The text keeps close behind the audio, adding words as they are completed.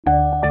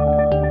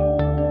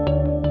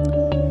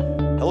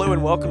Hello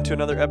and welcome to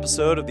another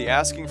episode of the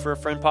Asking for a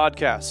Friend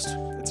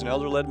podcast. It's an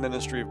elder-led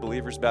ministry of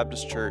Believers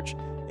Baptist Church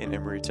in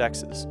Emory,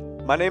 Texas.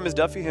 My name is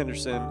Duffy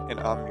Henderson and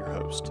I'm your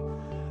host.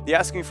 The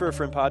Asking for a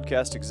Friend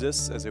podcast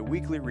exists as a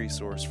weekly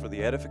resource for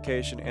the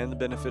edification and the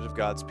benefit of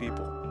God's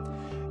people.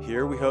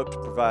 Here we hope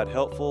to provide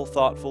helpful,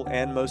 thoughtful,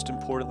 and most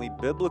importantly,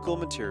 biblical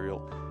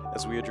material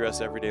as we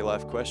address everyday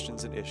life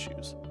questions and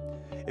issues.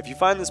 If you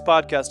find this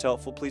podcast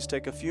helpful, please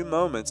take a few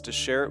moments to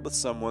share it with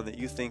someone that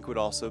you think would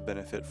also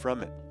benefit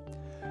from it.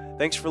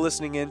 Thanks for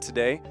listening in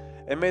today,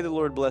 and may the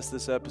Lord bless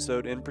this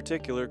episode in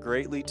particular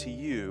greatly to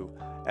you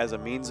as a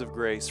means of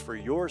grace for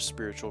your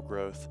spiritual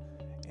growth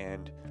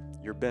and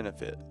your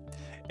benefit.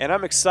 And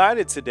I'm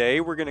excited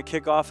today. We're going to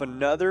kick off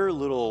another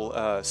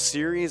little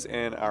series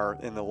in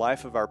the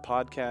life of our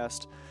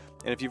podcast.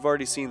 And if you've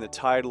already seen the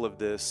title of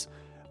this,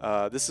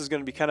 this is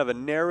going to be kind of a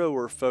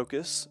narrower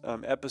focus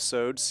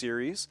episode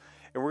series.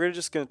 And we're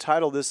just going to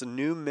title this a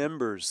New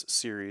Members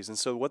series. And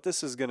so what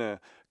this is going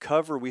to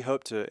cover, we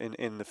hope to,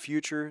 in the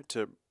future,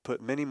 to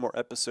put many more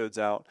episodes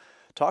out,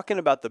 talking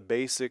about the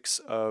basics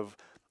of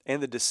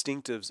and the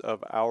distinctives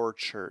of our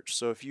church.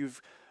 So if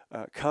you've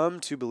come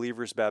to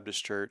Believers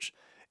Baptist Church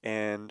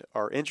and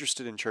are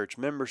interested in church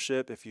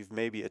membership, if you've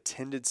maybe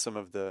attended some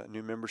of the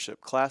new membership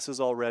classes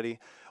already,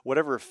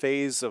 whatever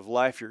phase of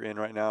life you're in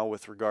right now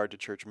with regard to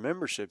church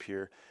membership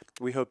here,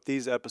 we hope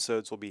these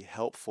episodes will be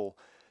helpful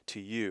to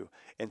you.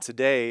 And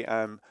today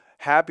I'm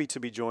happy to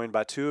be joined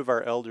by two of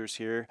our elders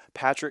here,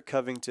 Patrick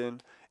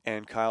Covington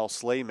and Kyle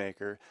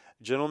Slaymaker.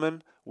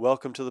 Gentlemen,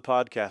 welcome to the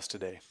podcast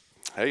today.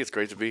 Hey, it's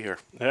great to be here.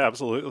 Yeah,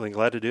 absolutely.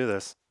 Glad to do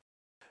this.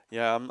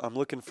 Yeah, I'm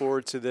looking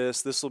forward to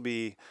this. This will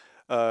be,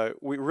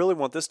 we really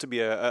want this to be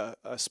a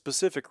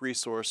specific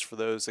resource for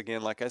those,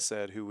 again, like I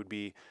said, who would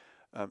be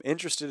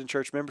interested in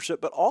church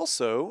membership, but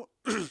also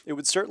it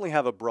would certainly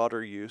have a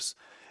broader use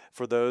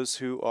for those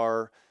who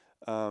are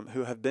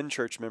who have been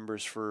church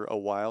members for a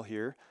while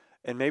here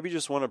and maybe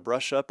just want to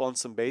brush up on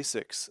some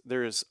basics.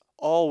 There is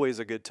always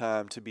a good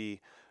time to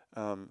be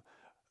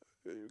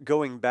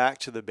going back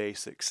to the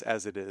basics,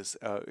 as it is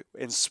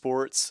in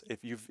sports. If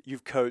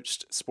you've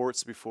coached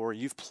sports before,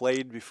 you've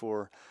played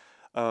before,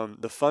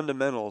 the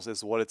fundamentals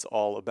is what it's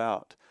all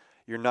about.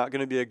 You're not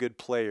going to be a good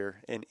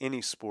player in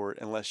any sport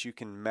unless you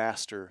can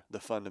master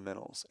the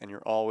fundamentals, and you're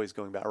always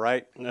going back,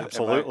 right?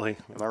 Absolutely.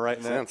 Am I right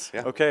in that? Sense,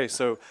 yeah. Okay,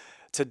 so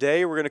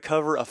today we're going to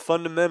cover a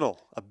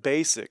fundamental, a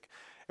basic,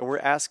 and we're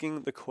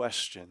asking the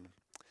question,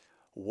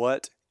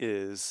 what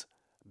is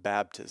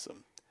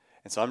baptism?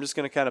 And so I'm just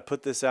going to kind of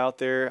put this out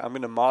there. I'm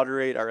going to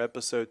moderate our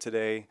episode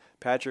today.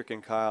 Patrick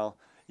and Kyle,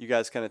 you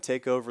guys kind of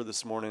take over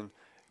this morning.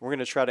 We're going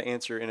to try to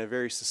answer in a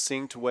very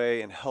succinct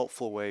way and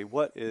helpful way,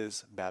 what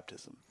is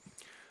baptism?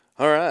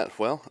 All right.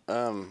 Well,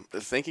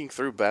 thinking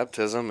through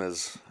baptism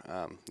is,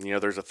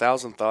 there's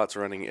 1,000 thoughts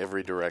running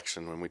every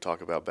direction when we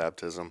talk about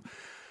baptism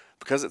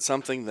because it's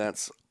something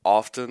that's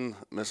often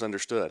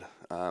misunderstood,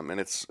 and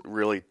it's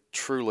really,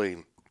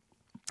 truly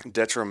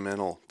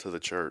detrimental to the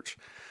church.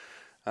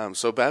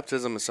 So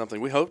baptism is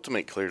something we hope to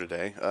make clear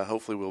today.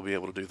 Hopefully we'll be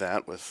able to do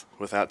that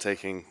without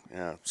taking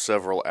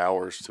several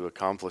hours to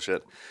accomplish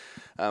it.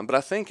 But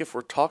I think if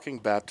we're talking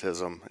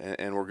baptism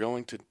and we're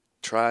going to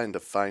try and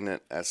define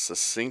it as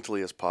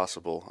succinctly as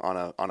possible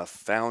on a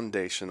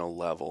foundational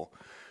level,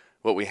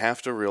 what we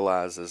have to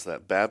realize is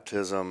that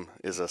baptism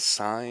is a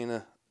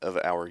sign of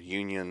our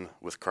union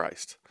with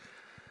Christ,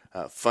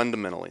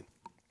 fundamentally.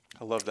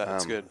 I love that.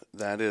 That's good.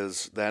 That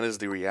is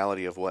the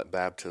reality of what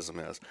baptism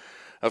is.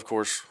 Of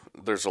course,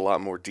 there's a lot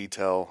more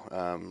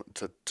detail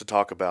to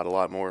talk about, a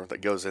lot more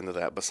that goes into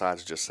that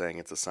besides just saying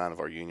it's a sign of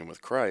our union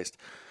with Christ.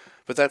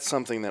 But that's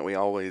something that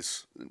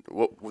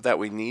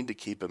we need to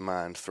keep in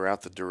mind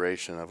throughout the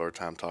duration of our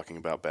time talking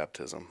about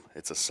baptism.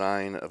 It's a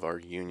sign of our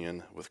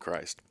union with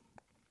Christ.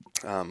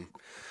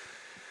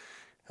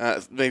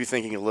 Maybe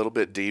thinking a little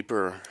bit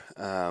deeper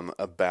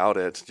about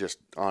it, just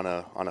on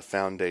a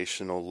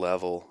foundational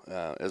level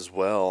as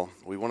well.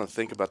 We want to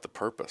think about the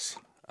purpose.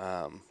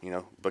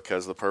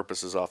 Because the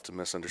purpose is often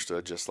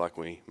misunderstood, just like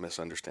we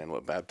misunderstand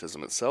what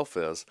baptism itself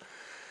is.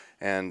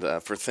 And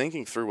for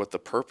thinking through what the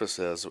purpose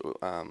is,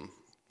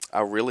 I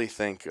really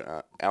think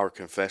our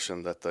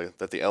confession that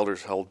the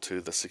elders held to,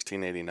 the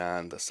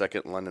 1689, the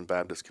Second London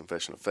Baptist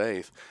Confession of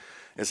Faith,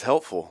 is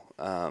helpful.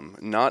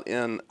 Not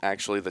in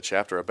actually the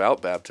chapter about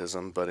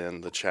baptism, but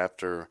in the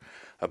chapter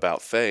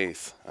about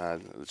faith.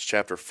 It's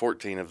chapter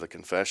 14 of the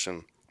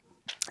confession.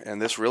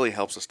 And this really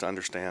helps us to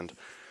understand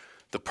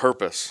the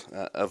purpose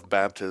of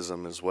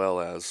baptism, as well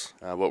as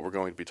what we're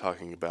going to be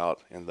talking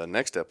about in the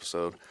next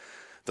episode,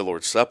 the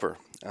Lord's Supper.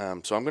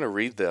 So I'm going to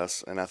read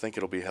this, and I think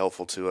it'll be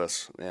helpful to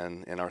us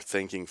in our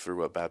thinking through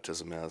what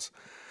baptism is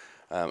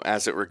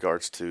as it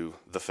regards to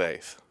the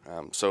faith.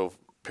 So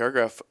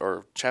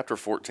chapter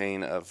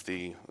 14 of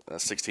the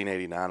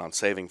 1689 on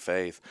saving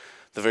faith,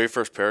 the very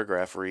first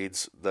paragraph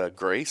reads, "The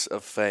grace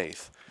of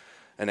faith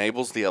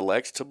enables the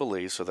elect to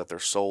believe so that their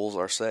souls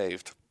are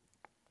saved.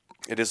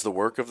 It is the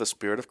work of the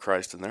Spirit of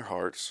Christ in their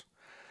hearts.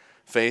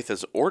 Faith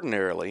is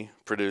ordinarily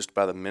produced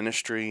by the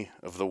ministry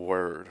of the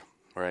Word,"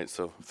 right?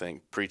 So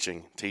think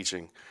preaching,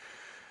 teaching.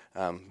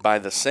 by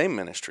the same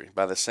ministry,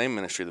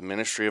 the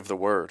ministry of the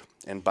Word,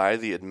 and by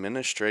the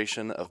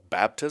administration of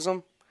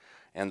baptism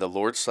and the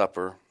Lord's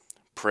Supper,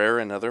 prayer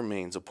and other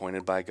means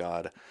appointed by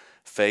God,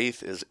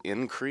 faith is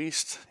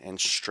increased and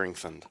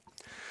strengthened.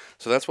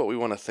 So that's what we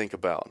want to think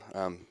about.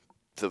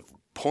 The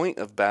point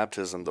of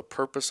baptism, the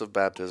purpose of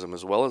baptism,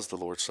 as well as the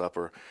Lord's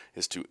Supper,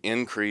 is to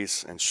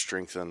increase and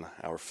strengthen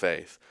our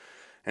faith.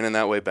 And in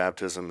that way,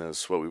 baptism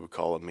is what we would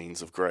call a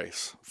means of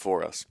grace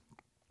for us.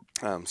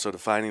 So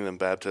defining them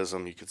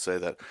baptism, you could say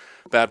that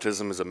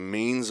baptism is a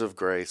means of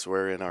grace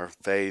wherein our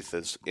faith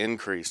is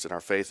increased and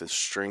our faith is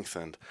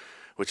strengthened,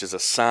 which is a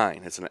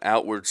sign. It's an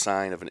outward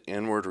sign of an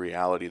inward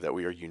reality that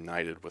we are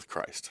united with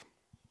Christ.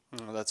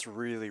 Oh, that's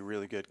really,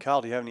 really good.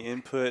 Kyle, do you have any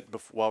input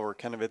while we're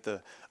kind of at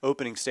the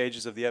opening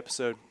stages of the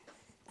episode?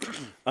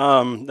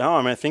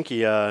 No, I think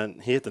he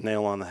hit the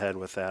nail on the head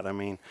with that.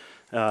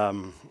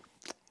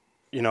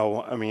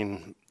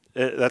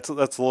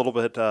 That's a little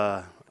bit,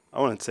 I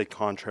wouldn't say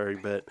contrary,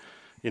 but,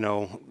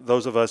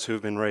 those of us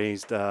who've been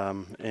raised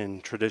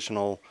in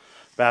traditional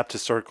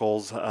Baptist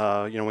circles,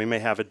 we may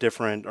have a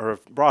different, or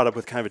brought up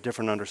with kind of a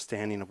different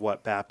understanding of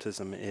what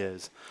baptism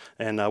is.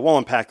 And we'll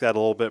unpack that a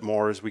little bit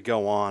more as we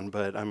go on.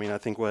 But, I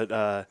think what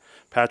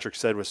Patrick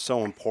said was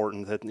so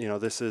important that,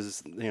 this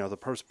is, the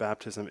purpose of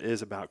baptism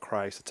is about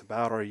Christ. It's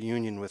about our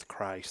union with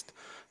Christ.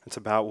 It's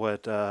about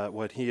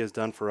what he has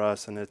done for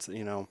us, and it's,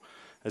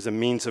 as a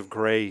means of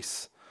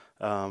grace.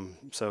 I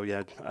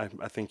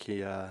think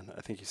he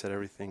said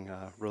everything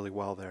really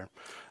well there.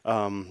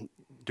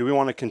 Do we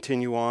want to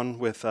continue on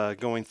with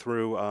going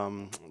through?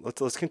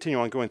 Let's continue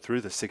on going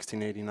through the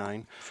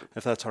 1689,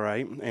 if that's all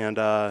right. And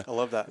I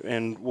love that.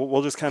 And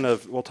we'll just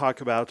we'll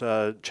talk about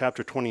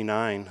chapter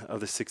 29 of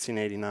the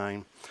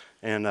 1689,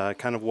 and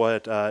kind of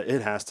what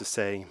it has to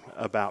say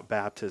about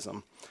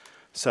baptism.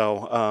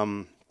 So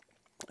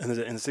in the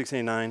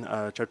 1689,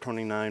 chapter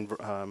 29,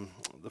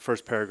 the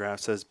first paragraph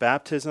says,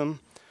 "Baptism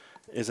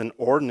is an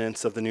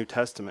ordinance of the New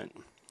Testament,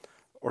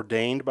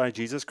 ordained by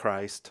Jesus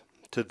Christ.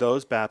 To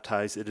those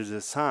baptized, it is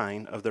a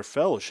sign of their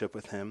fellowship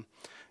with him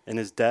in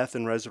his death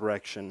and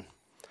resurrection,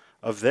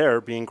 of their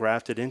being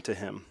grafted into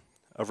him,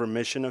 of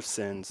remission of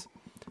sins,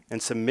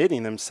 and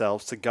submitting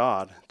themselves to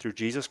God through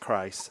Jesus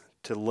Christ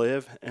to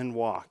live and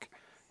walk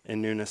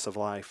in newness of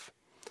life."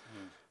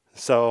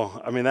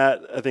 So, I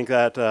think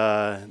that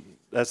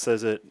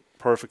says it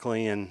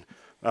perfectly, and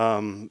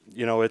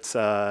it's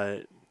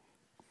a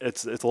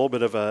little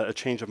bit of a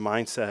change of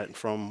mindset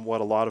from what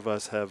a lot of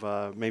us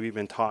have maybe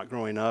been taught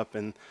growing up,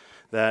 and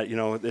that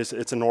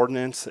it's an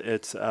ordinance.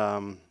 It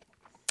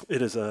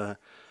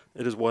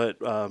is what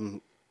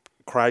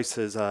Christ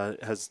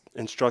has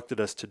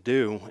instructed us to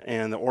do,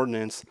 and the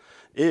ordinance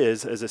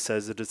is, as it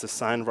says, it is a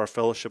sign of our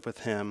fellowship with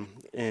him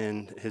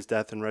in his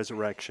death and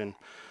resurrection.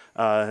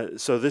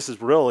 So this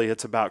is really,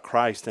 it's about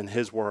Christ and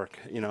his work.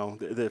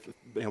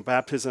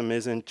 Baptism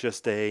isn't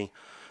just a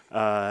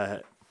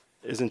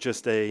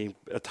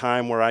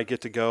time where I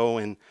get to go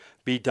and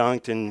be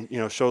dunked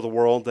and show the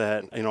world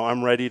that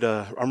I'm ready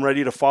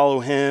to follow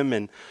him,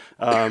 and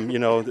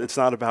it's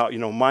not about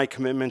my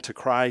commitment to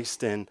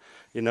Christ, and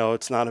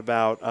it's not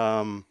about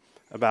how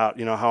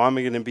I'm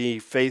going to be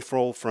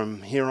faithful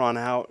from here on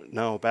out.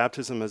 No,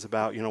 baptism is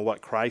about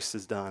what Christ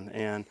has done,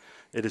 and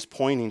it is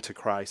pointing to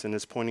Christ, and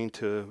it's pointing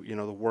to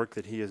the work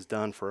that he has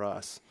done for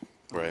us.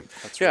 Right.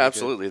 That's yeah, really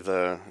absolutely. Good.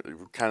 The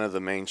kind of the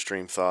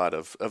mainstream thought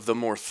of the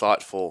more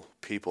thoughtful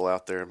people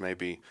out there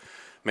maybe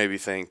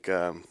think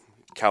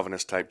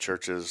Calvinist type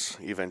churches,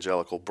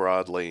 evangelical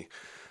broadly.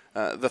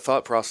 The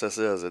thought process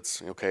is it's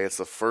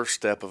the first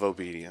step of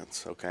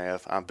obedience. Okay,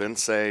 if I've been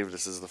saved,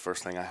 this is the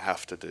first thing I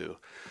have to do.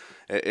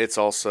 It's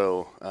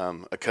also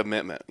a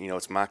commitment.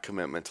 It's my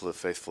commitment to live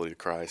faithfully to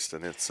Christ,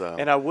 and it's.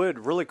 And I would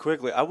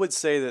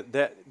say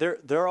that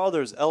there are all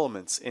those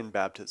elements in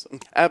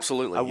baptism.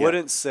 Absolutely, I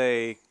wouldn't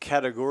say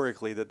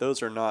categorically that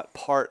those are not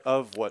part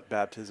of what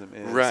baptism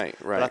is. Right.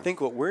 But I think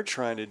what we're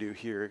trying to do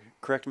here,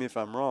 correct me if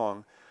I'm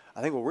wrong,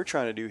 I think what we're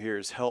trying to do here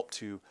is help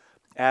to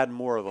add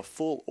more of a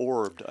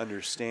full-orbed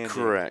understanding.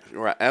 Correct.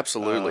 Right.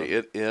 Absolutely.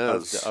 It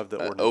is of the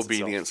ordinance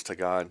obedience itself.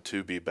 to God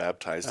to be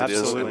baptized.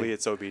 Absolutely,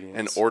 it's obedience.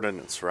 An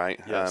ordinance, right?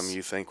 Yes.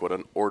 You think what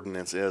an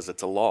ordinance is.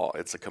 It's a law.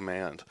 It's a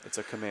command. It's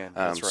a command.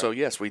 That's right. So,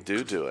 yes, we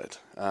do it.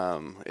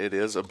 It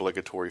is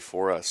obligatory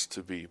for us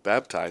to be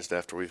baptized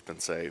after we've been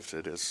saved.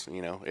 It is,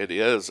 it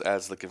is,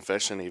 as the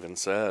confession even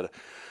said,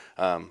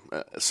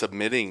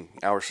 submitting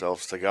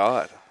ourselves to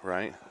God,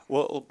 right?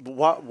 Well,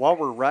 while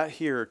we're right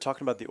here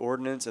talking about the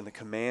ordinance and the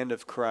command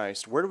of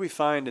Christ, where do we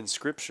find in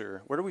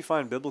Scripture, where do we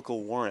find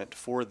biblical warrant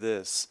for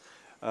this?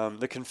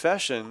 The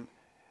confession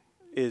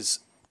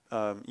is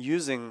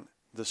using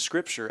the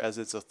Scripture as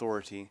its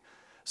authority.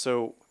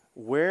 So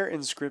where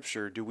in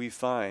Scripture do we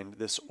find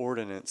this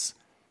ordinance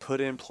put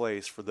in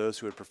place for those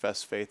who would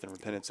profess faith and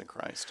repentance in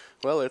Christ?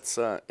 Well, it's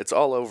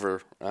all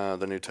over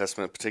the New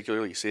Testament.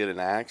 Particularly, you see it in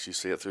Acts. You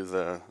see it through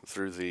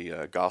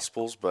the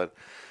Gospels. But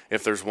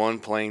if there's one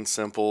plain,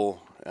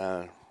 simple,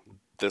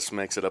 this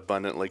makes it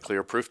abundantly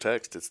clear proof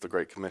text, it's the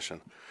Great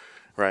Commission.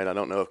 Right. I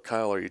don't know if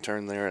Kyle, are you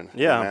turned there in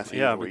Matthew?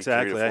 Yeah, Will you read it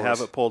exactly. I for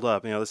have us? it pulled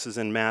up. This is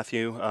in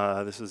Matthew.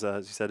 This is,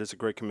 as you said, it's a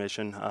Great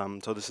Commission.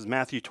 So this is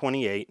Matthew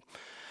 28,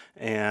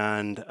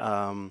 and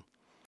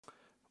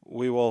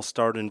we will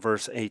start in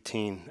verse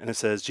 18. And it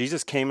says,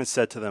 Jesus came and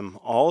said to them,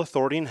 "All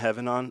authority in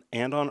heaven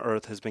and on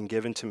earth has been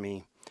given to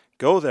me.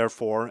 Go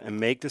therefore and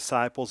make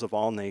disciples of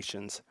all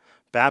nations,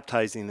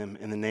 baptizing them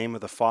in the name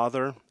of the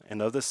Father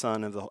and of the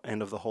Son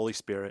and of the Holy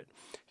Spirit,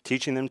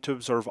 teaching them to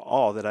observe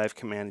all that I have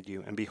commanded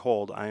you. And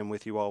behold, I am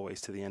with you always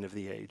to the end of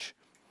the age."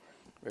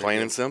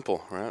 Plain and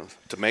simple, right?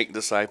 To make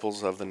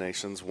disciples of the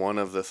nations, one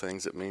of the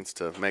things it means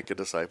to make a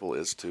disciple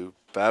is to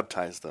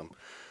baptize them.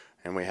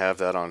 And we have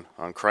that on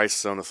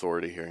Christ's own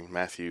authority here in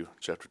Matthew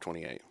chapter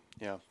 28.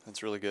 Yeah,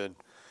 that's really good.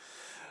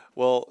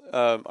 Well,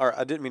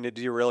 I didn't mean to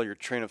derail your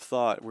train of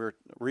thought. We're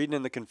reading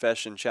in the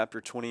Confession, chapter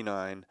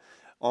 29,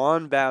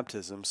 on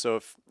baptism.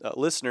 So,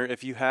 listener,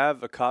 if you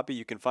have a copy,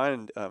 you can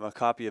find a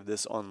copy of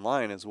this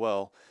online as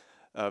well,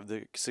 of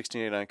the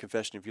 1689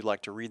 Confession, if you'd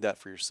like to read that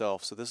for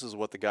yourself. So this is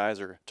what the guys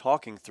are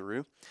talking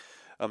through.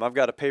 I've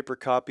got a paper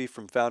copy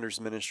from Founders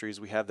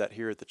Ministries. We have that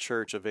here at the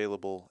church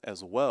available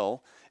as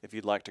well, if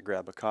you'd like to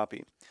grab a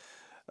copy.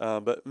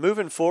 But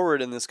moving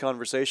forward in this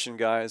conversation,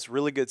 guys,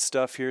 really good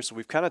stuff here. So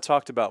we've kind of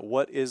talked about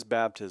what is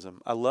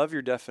baptism. I love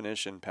your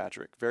definition,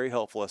 Patrick. Very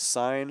helpful. A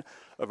sign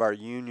of our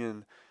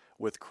union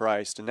with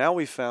Christ. And now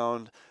we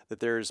found that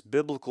there is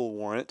biblical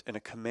warrant and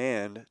a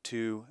command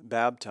to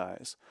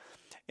baptize.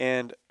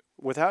 And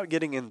without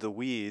getting into the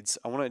weeds,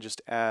 I want to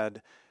just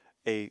add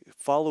a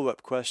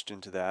follow-up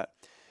question to that.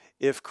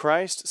 If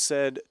Christ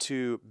said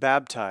to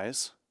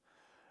baptize,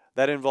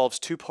 that involves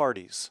two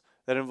parties.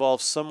 That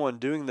involves someone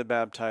doing the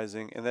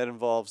baptizing, and that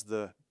involves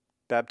the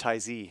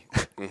baptizee,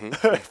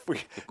 if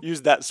we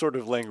use that sort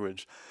of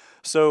language.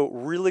 So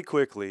really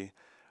quickly,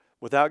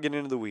 without getting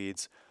into the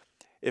weeds,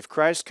 if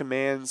Christ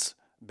commands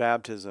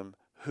baptism,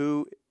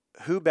 who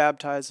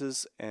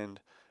baptizes, and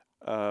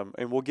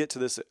we'll get to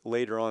this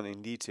later on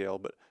in detail,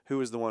 but who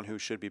is the one who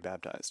should be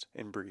baptized,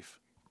 in brief?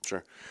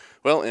 Sure.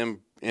 Well,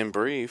 in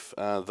brief,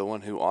 the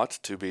one who ought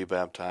to be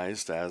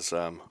baptized as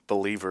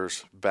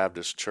Believers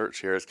Baptist Church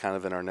here is kind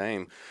of in our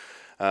name.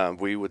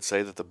 We would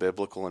say that the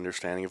biblical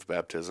understanding of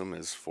baptism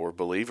is for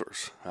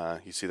believers.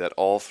 You see that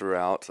all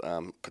throughout,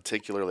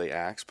 particularly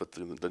Acts, but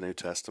through the New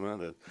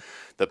Testament,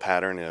 the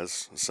pattern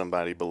is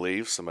somebody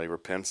believes, somebody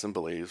repents and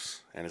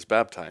believes, and is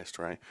baptized,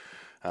 right?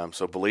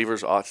 So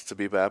believers ought to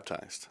be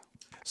baptized.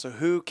 So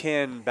who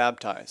can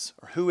baptize,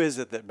 or who is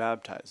it that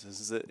baptizes?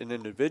 Is it an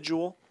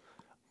individual,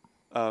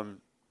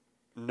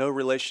 no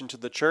relation to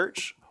the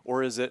church,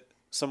 or is it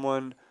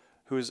someone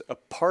who is a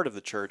part of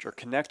the church or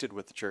connected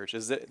with the church?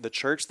 Is it the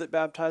church that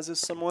baptizes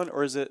someone,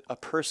 or is it a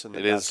person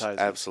that baptizes? It is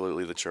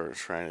absolutely the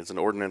church, right? It's an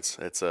ordinance.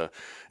 It's a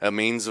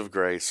means of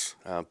grace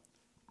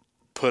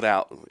put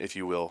out, if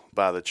you will,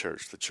 by the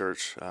church. The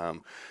church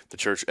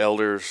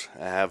elders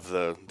have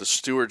the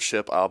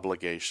stewardship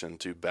obligation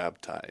to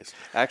baptize.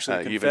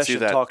 Actually, the confession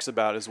talks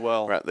about as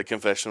well. Right, the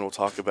confession will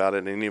talk about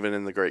it, and even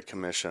in the Great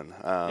Commission,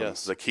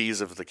 yes. The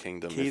keys of the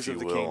kingdom, keys if you of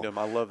the will, kingdom.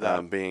 I love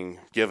that. Being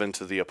given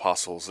to the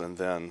apostles and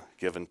then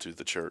given to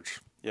the church.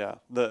 Yeah,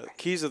 the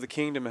keys of the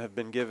kingdom have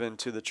been given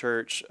to the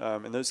church,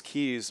 and those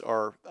keys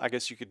are, I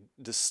guess you could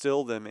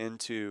distill them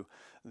into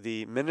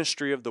the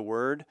ministry of the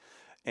word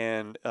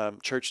and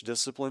church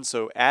discipline.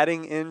 So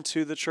adding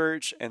into the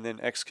church and then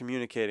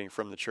excommunicating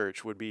from the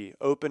church would be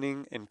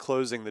opening and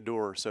closing the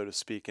door, so to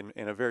speak,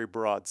 in a very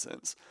broad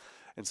sense.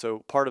 And so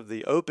part of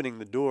the opening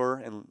the door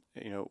and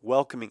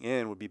welcoming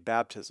in would be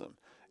baptism.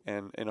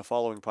 And in a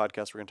following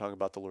podcast, we're going to talk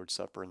about the Lord's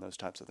Supper and those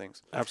types of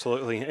things.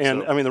 Absolutely.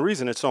 And I mean, the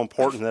reason it's so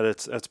important that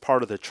it's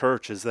part of the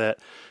church is that,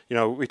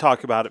 we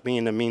talk about it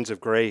being a means of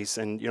grace,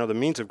 and, the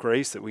means of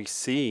grace that we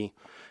see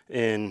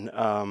in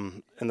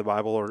the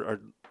Bible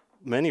are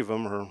many of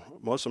them, or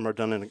most of them, are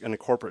done in a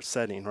corporate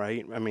setting,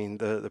 right? I mean,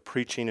 the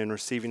preaching and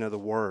receiving of the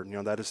word,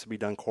 that is to be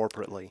done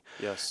corporately.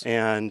 Yes.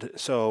 And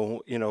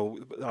so,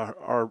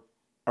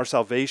 our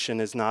salvation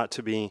is not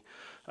to be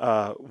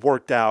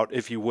worked out,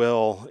 if you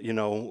will,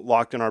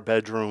 locked in our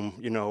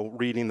bedroom,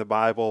 reading the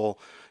Bible,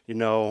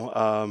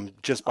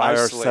 just by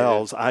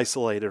ourselves,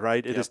 isolated,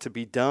 right? It is to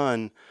be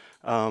done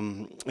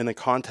in the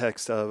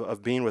context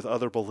of being with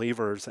other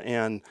believers.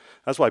 And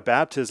that's why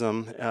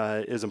baptism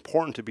is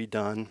important to be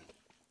done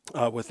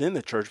within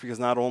the church, because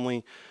not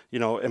only,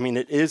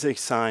 it is a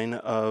sign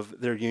of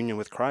their union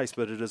with Christ,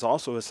 but it is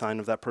also a sign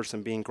of that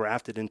person being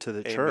grafted into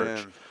the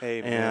church.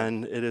 Amen.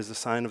 And it is a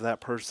sign of that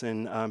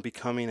person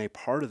becoming a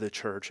part of the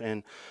church.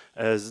 And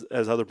as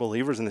other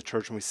believers in the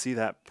church, when we see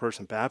that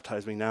person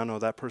baptized, we now know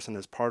that person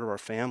is part of our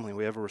family.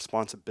 We have a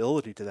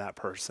responsibility to that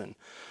person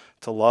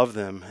to love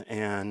them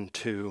and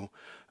to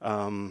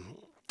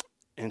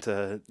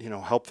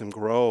help them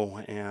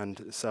grow.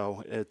 And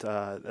so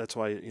that's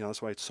why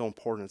it's so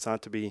important. It's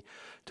not to be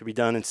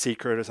done in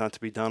secret. It's not to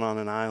be done on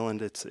an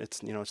island. It's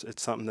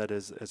something that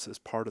is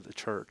part of the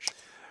church.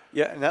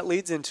 Yeah, and that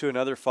leads into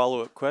another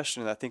follow-up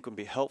question that I think would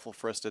be helpful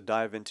for us to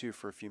dive into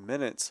for a few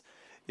minutes.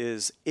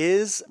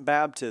 Is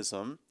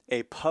baptism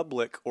a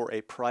public or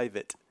a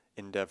private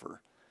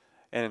endeavor?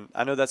 And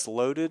I know that's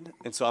loaded,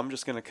 and so I'm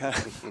just going to kind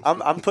of,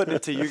 I'm putting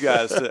it to you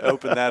guys to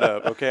open that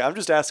up, okay? I'm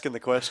just asking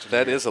the question.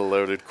 That is a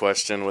loaded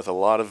question with a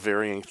lot of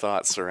varying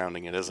thoughts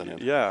surrounding it, isn't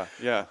it? Yeah,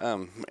 yeah.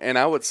 And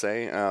I would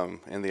say,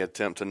 in the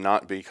attempt to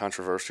not be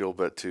controversial,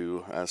 but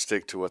to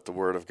stick to what the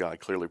Word of God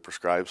clearly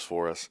prescribes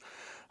for us,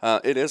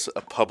 it is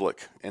a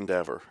public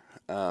endeavor.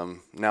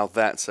 Now,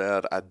 that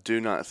said, I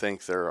do not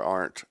think there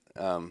aren't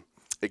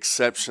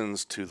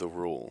exceptions to the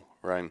rule,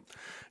 right?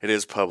 It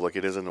is public.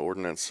 It is an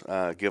ordinance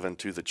given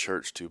to the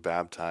church to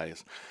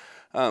baptize.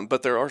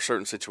 But there are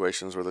certain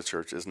situations where the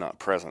church is not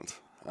present.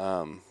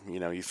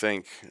 You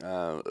think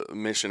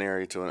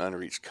missionary to an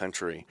unreached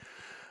country.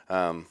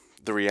 The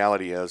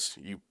reality is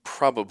you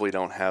probably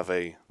don't have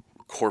a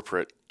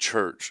corporate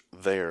church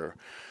there.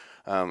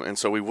 And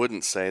so we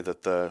wouldn't say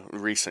that the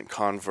recent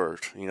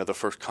convert, the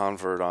first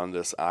convert on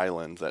this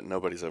island that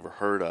nobody's ever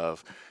heard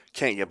of,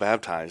 can't get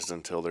baptized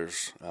until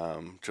there's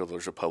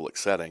a public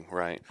setting,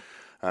 right?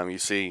 You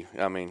see,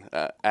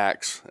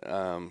 Acts.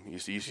 You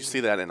see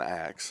that in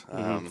Acts.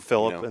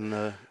 Philip and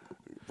the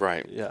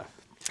right. Yeah.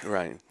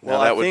 Right. Well,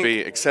 Now that I would think- be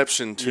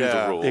exception to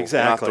Yeah, the rule,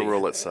 exactly. not the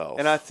rule itself.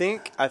 And I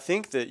think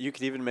that you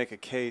could even make a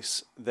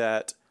case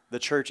that the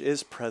church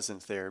is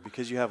present there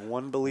because you have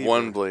one believer.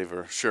 One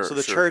believer, sure. So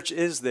the sure. church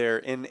is there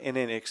in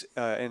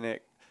an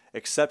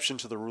exception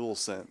to the rule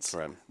sense.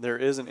 Right. There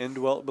is an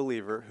indwelt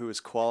believer who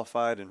is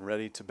qualified and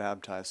ready to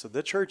baptize. So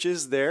the church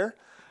is there.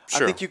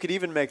 Sure. I think you could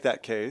even make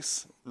that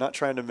case. Not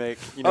trying to make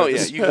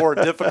this you more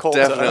difficult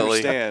to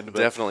understand. But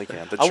definitely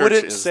can. The I church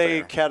wouldn't is say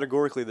there.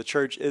 categorically the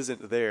church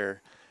isn't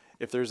there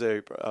if there's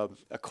a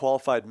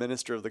qualified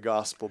minister of the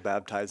gospel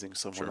baptizing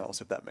someone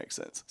else, if that makes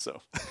sense.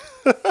 So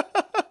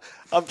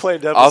I'm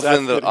playing devil's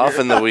advocate here. off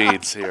in the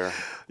weeds here.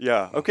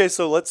 Yeah. Okay.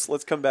 So let's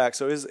come back.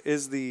 So is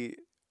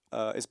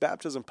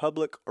baptism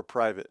public or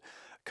private?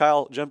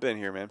 Kyle, jump in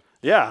here, man.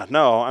 Yeah,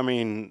 no,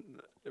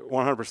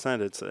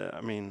 100%. It's,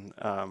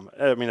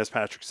 as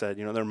Patrick said,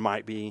 there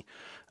might be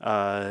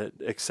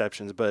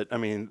exceptions, but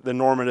the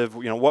normative,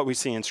 what we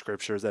see in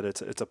Scripture is that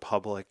it's a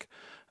public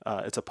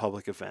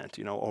event.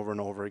 Over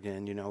and over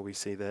again, we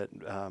see that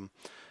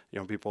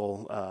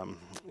people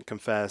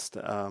confessed,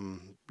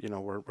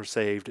 were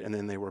saved, and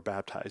then they were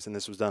baptized, and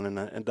this was done in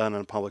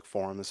a public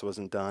forum. This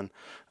wasn't done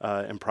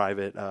in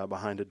private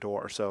behind a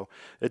door. So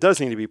it does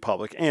need to be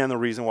public. And the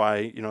reason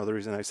why, the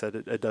reason I said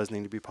it does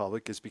need to be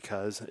public is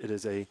because it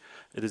is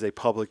a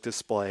public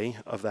display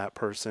of that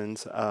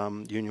person's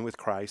union with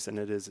Christ, and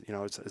it is,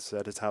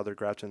 it's how they're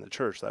grafted in the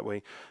church. That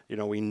way,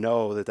 we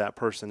know that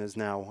person is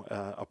now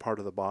a part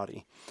of the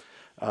body.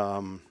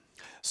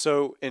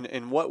 So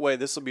in what way,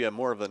 this will be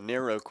more of a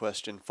narrow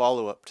question,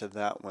 follow-up to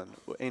that one.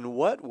 In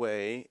what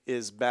way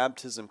is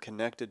baptism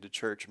connected to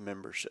church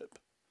membership,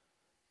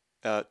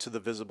 to the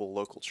visible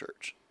local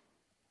church?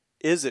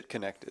 Is it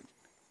connected?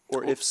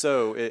 Or if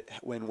so,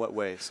 in what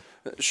ways?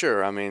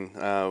 Sure.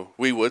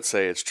 We would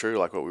say it's true,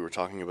 like what we were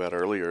talking about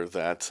earlier,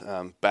 that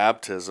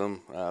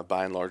baptism,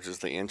 by and large, is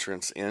the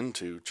entrance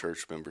into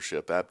church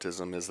membership.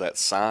 Baptism is that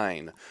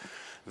sign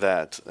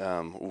that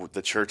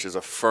the church is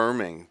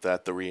affirming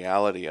that the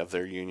reality of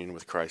their union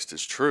with Christ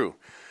is true.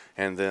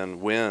 And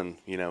then when,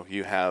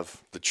 you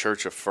have the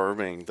church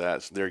affirming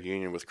that their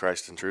union with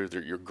Christ is true,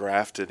 that you're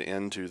grafted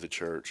into the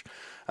church.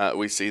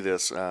 We see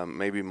this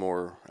maybe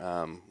more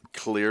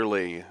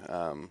clearly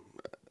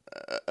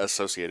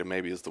associated,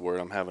 maybe is the word.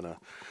 I'm having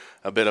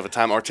a bit of a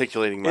time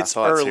articulating my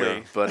thoughts early.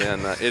 here. But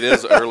it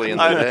is early in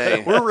the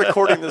day. We're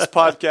recording this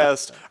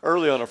podcast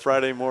early on a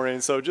Friday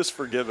morning, so just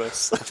forgive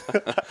us.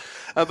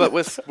 But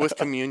with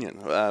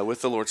communion,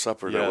 with the Lord's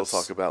Supper that we'll Yes.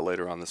 talk about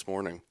later on this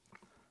morning,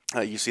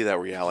 you see that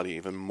reality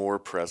even more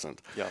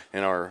present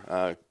in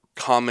our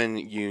common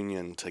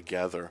union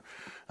together.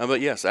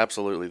 But yes,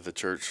 absolutely, the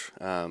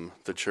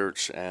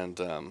church and,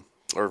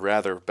 or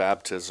rather,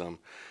 baptism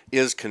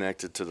is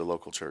connected to the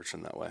local church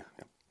in that way.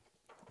 Yeah.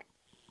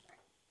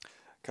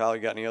 Kyle,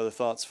 you got any other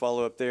thoughts,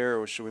 follow up there,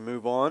 or should we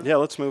move on? Yeah,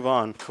 let's move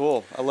on.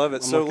 Cool. I love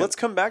it. So looking- let's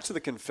come back to the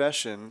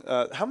confession.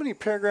 How many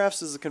paragraphs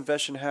does the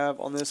confession have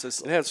on this?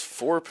 It has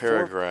 4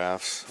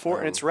 paragraphs.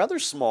 And it's rather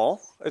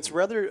small. It's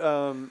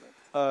rather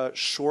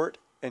short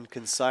and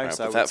concise, Right,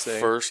 I but would that say.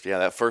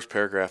 that first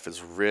paragraph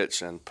is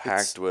rich and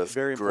packed It's with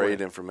very great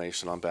important.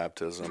 information on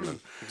baptism. And,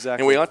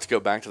 Exactly. and we ought to go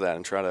back to that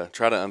and try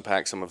to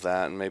unpack some of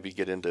that and maybe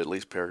get into at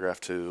least paragraph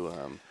 2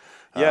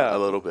 a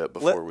little bit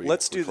before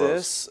Let's do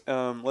close. this.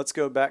 Let's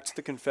go back to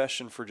the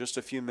confession for just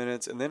a few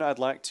minutes, and then I'd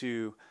like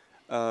to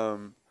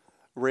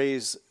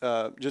raise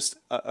just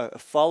a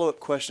follow-up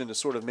question to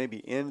sort of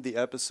maybe end the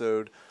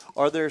episode.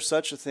 Is there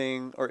such a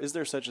thing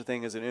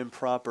as an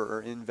improper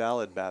or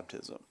invalid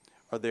baptism?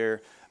 Are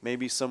there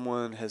maybe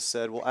someone has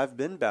said, well, I've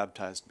been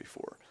baptized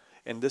before,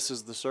 and this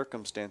is the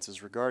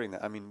circumstances regarding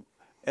that.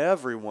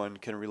 Everyone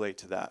can relate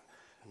to that.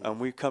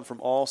 We come from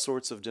all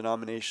sorts of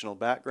denominational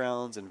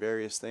backgrounds and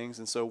various things.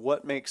 And so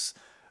what makes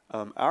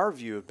our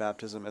view of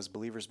baptism as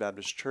Believers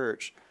Baptist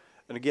Church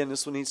and again,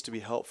 this one needs to be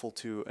helpful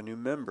to a new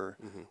member,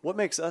 what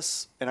makes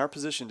us in our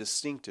position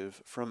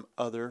distinctive from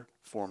other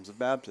forms of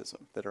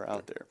baptism that are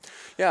out there?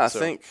 Yeah, So-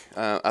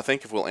 I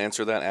think if we'll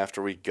answer that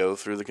after we go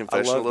through the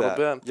confession a love little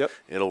that. bit, Yep,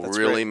 it'll that's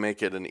really great.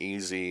 make it an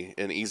easy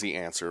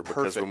answer, because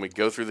Perfect. when we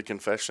go through the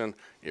confession,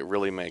 it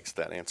really makes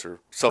that answer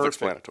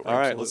self-explanatory. All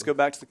right, let's go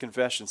back to the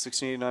confession,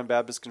 1689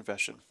 Baptist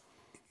Confession.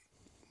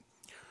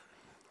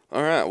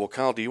 All right. Well,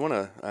 Kyle, do you want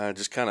to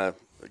just kind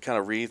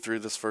of read through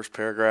this first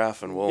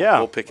paragraph, and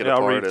we'll pick it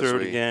apart I'll read as through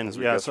we it again. as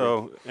we go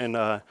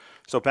through.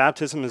 So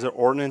baptism is an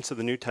ordinance of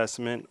the New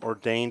Testament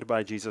ordained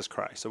by Jesus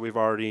Christ. So we've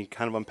already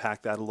kind of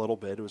unpacked that a little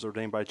bit. It was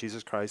ordained by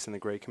Jesus Christ in the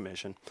Great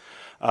Commission.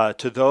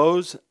 To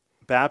those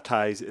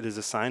baptized, it is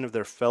a sign of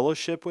their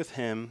fellowship with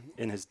him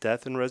in his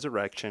death and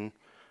resurrection,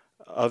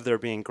 of their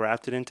being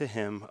grafted into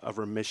him, of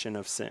remission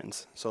of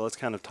sins. So let's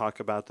kind of talk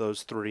about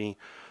those 3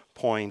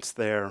 points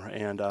there.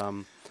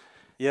 And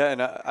Yeah,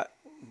 and I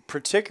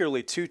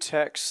particularly 2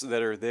 texts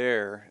that are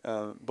there.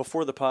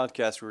 Before the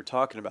podcast, we were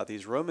talking about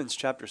these. Romans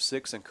chapter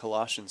 6 and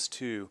Colossians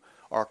 2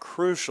 are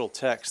crucial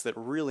texts that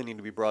really need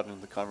to be brought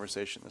into the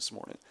conversation this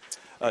morning.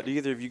 Do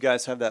either of you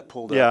guys have that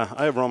pulled up? Yeah,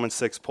 I have Romans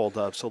 6 pulled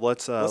up. So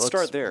let's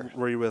start there.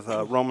 Read with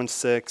Romans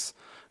 6,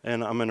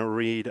 and I'm going to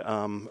read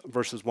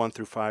verses 1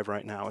 through 5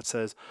 right now. It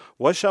says,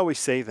 "What shall we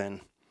say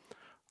then?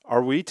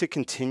 Are we to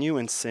continue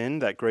in sin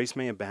that grace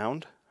may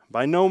abound?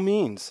 By no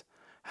means.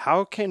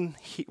 How can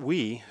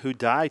we who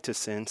died to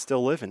sin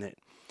still live in it?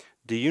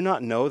 Do you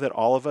not know that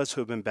all of us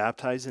who have been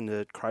baptized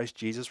into Christ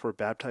Jesus were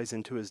baptized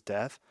into his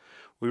death?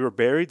 We were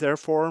buried,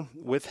 therefore,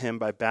 with him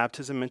by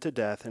baptism into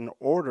death, in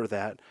order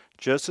that,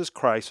 just as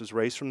Christ was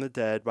raised from the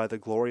dead by the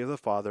glory of the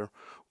Father,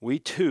 we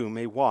too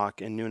may walk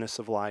in newness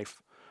of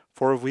life.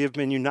 For if we have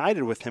been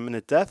united with him in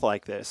a death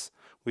like this,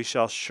 we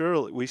shall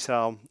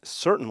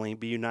certainly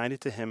be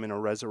united to him in a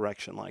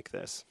resurrection like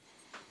this."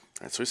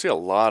 Right, so we see a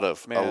lot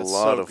of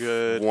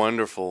good.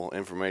 wonderful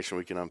information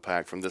we can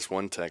unpack from this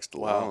one text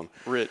alone.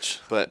 Wow, rich.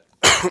 But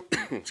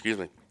excuse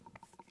me.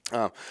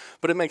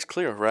 But it makes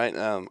clear, right?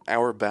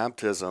 Our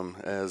baptism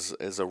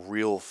is a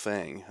real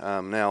thing.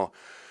 Now,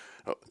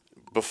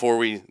 before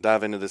we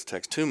dive into this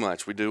text too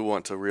much, we do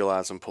want to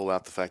realize and pull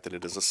out the fact that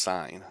it is a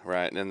sign,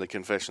 right? And the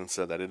confession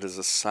said that it is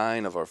a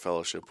sign of our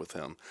fellowship with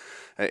him.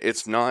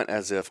 It's not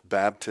as if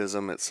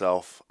baptism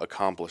itself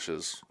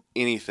accomplishes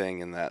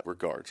anything in that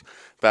regards.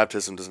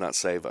 Baptism does not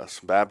save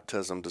us.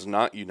 Baptism does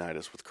not unite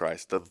us with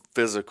Christ, the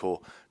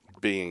physical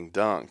being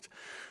dunked.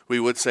 We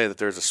would say that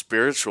there's a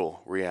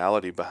spiritual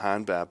reality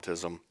behind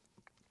baptism,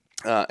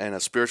 and a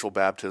spiritual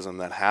baptism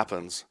that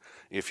happens,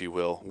 if you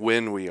will,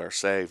 when we are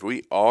saved.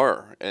 We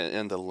are,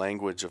 in the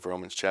language of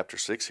Romans chapter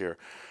 6 here,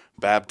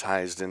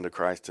 baptized into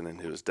Christ and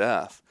into his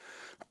death.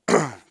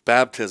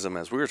 Baptism,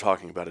 as we were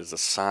talking about, is a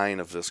sign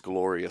of this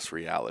glorious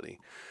reality.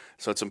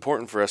 So it's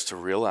important for us to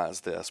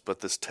realize this, but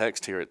this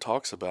text here, it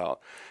talks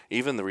about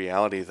even the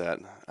reality that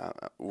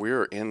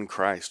we're in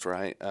Christ,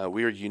 right?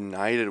 We are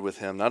united with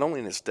him, not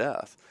only in his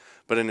death,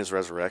 but in his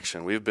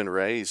resurrection. We've been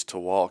raised to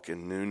walk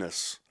in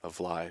newness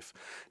of life.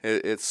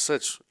 It's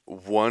such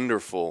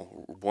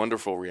wonderful,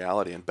 wonderful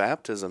reality. And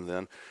baptism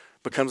then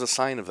becomes a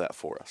sign of that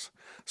for us.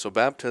 So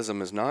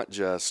baptism is not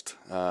just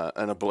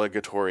an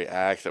obligatory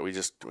act that we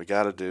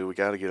got to do. We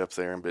got to get up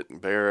there and be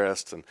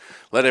embarrassed and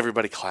let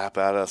everybody clap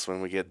at us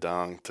when we get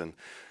dunked. And,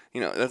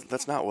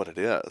 that's not what it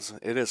is.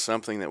 It is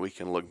something that we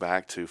can look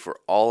back to for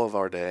all of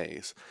our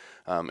days,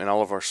 and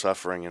all of our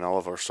suffering and all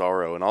of our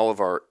sorrow and all of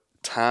our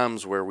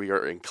times where we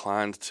are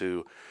inclined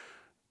to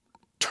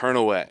turn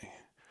away.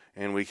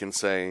 And we can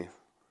say,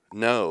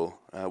 no,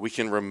 we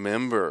can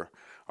remember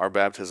our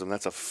baptism.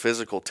 That's a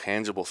physical,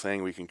 tangible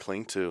thing we can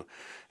cling to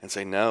and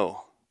say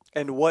no.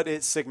 And what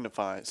it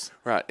signifies.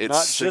 Right. It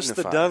Not signifies. just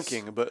the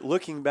dunking, but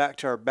looking back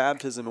to our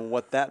baptism and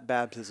what that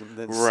baptism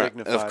then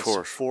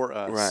signifies for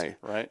us.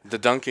 Right. The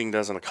dunking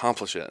doesn't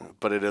accomplish it,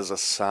 but it is a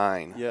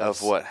sign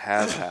of what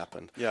has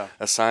happened. Yeah.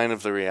 A sign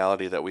of the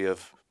reality that we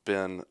have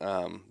been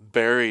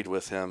buried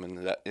with him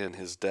in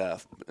his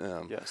death.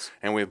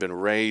 And we have been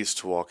raised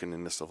to walk in the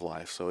newness of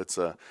life. So it's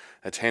a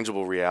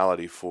tangible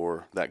reality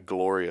for that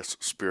glorious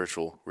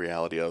spiritual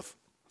reality of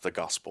the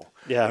gospel.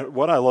 Yeah,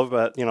 what I love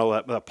about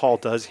that Paul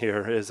does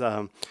here is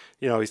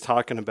he's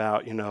talking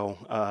about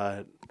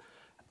are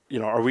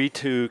we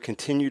to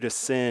continue to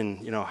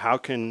sin? How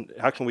can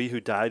we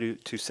who die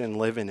to sin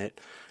live in it?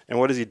 And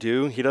what does he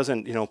do? He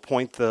doesn't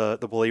point the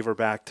believer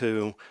back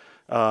to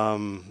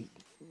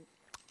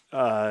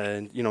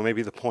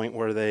maybe the point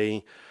where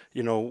they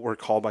were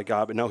called by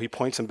God, but no, he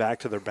points them back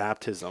to their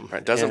baptism.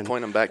 Right. Doesn't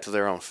point them back to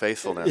their own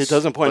faithfulness. It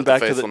doesn't point back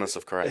to the faithfulness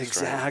of Christ.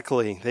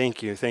 Exactly. Right?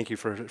 Thank you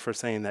for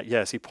saying that.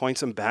 Yes, he points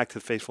them back to the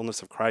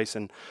faithfulness of Christ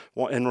and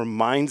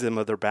reminds them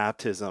of their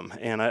baptism.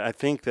 And I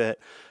think that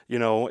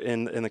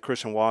in the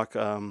Christian walk,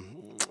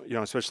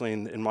 especially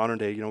in modern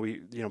day,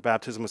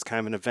 baptism was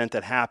kind of an event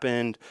that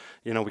happened.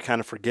 We kind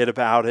of forget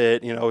about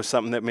it. It was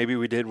something that maybe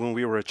we did when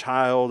we were a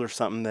child, or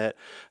something that,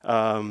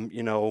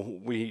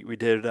 we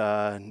did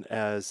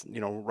as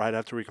right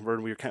after we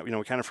converted. We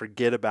kind of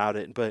forget about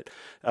it. But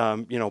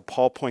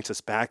Paul points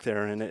us back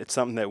there, and it's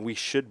something that we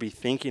should be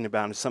thinking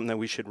about. It's something that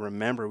we should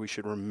remember. We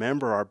should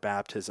remember our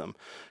baptism,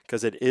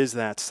 because it is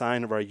that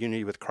sign of our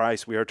unity with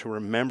Christ. We are to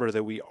remember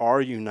that we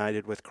are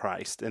united with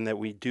Christ, and that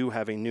we do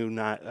have a new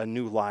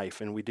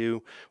life, and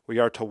we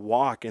are to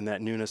walk in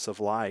that newness of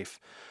life,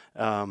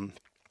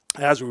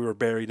 as we were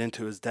buried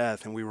into his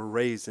death, and we were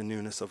raised in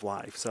newness of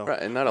life. So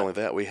right, and not only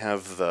that, we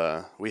have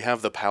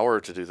the power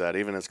to do that.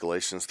 Even as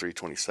Galatians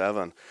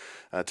 3:27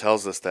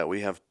 tells us that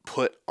we have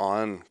put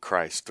on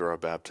Christ through our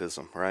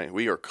baptism. Right,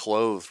 we are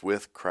clothed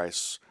with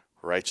Christ's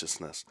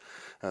righteousness.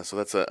 So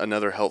that's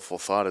another helpful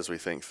thought as we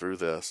think through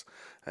this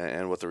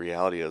and what the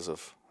reality is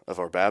of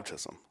our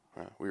baptism.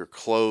 Right? We are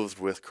clothed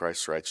with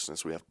Christ's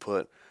righteousness. We have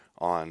put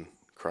on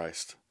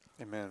Christ.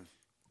 Amen.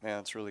 Man,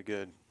 that's really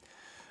good.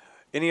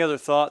 Any other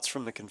thoughts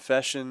from the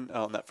confession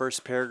on that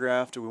first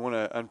paragraph? Do we want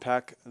to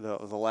unpack the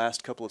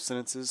last couple of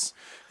sentences?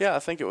 Yeah, I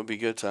think it would be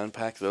good to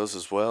unpack those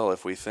as well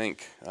if we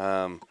think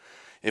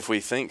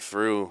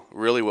through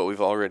really what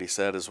we've already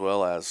said, as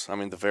well as,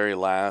 the very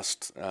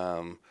last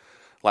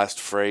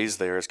phrase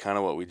there is kind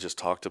of what we just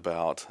talked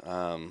about.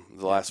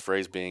 The last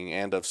phrase being,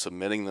 and of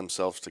submitting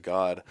themselves to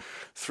God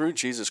through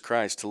Jesus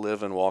Christ to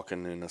live and walk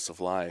in newness of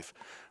life.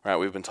 Right,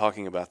 we've been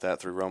talking about that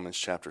through Romans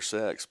chapter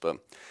 6. But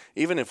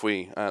even if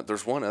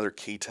there's one other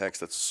key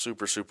text that's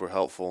super, super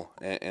helpful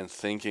in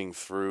thinking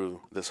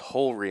through this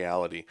whole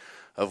reality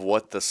of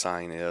what the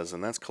sign is,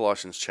 and that's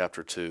Colossians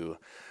chapter 2.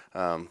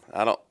 I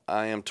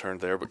am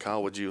turned there, but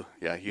Kyle, would you?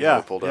 Yeah, you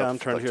have it pulled up. Yeah, I'm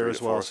turned here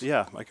as well. So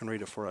yeah, I can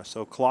read it for us.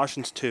 So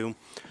Colossians 2.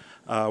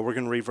 We're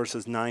going to read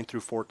verses 9 through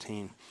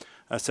 14.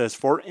 It says,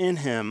 "For in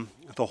him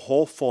the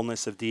whole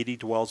fullness of deity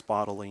dwells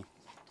bodily,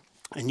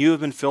 and you have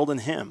been filled in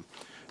him,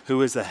 who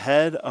is the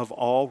head of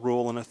all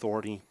rule and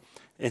authority.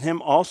 In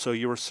him also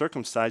you were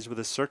circumcised with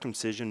a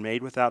circumcision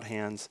made without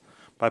hands,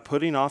 by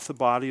putting off the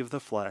body of the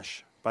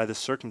flesh, by the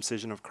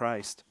circumcision of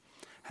Christ,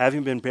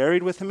 having been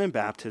buried with him in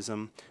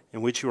baptism,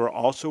 in which you are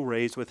also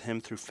raised with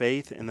him through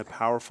faith in the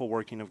powerful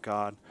working of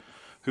God,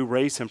 who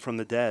raised him from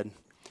the dead.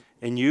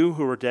 And you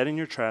who were dead in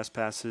your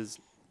trespasses,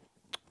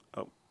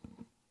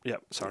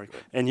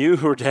 and you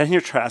who were dead in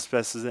your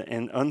trespasses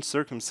and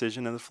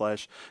uncircumcision in the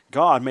flesh,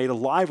 God made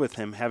alive with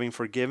him, having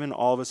forgiven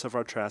all of us of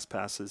our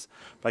trespasses,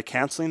 by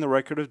canceling the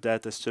record of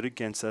debt that stood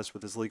against us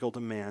with his legal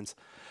demands.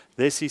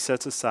 This he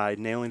sets aside,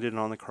 nailing it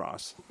on the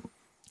cross."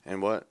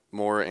 And what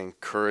more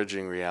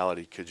encouraging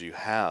reality could you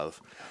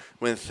have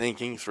when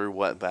thinking through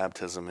what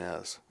baptism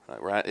is?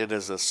 Right? It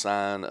is a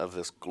sign of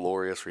this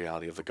glorious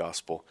reality of the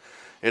gospel.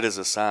 It is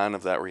a sign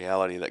of that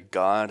reality that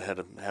God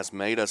has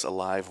made us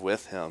alive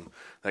with him,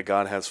 that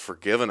God has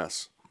forgiven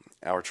us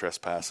our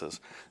trespasses,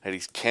 that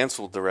he's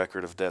canceled the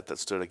record of debt that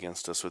stood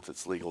against us with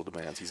its legal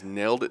demands. He's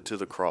nailed it to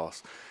the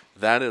cross.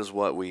 That is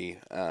what we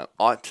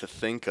ought to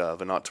think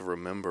of and ought to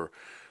remember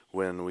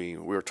when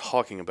we're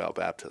talking about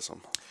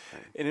baptism.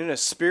 And in a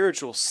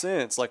spiritual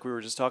sense, like we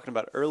were just talking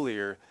about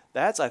earlier,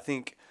 that's, I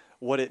think,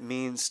 what it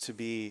means to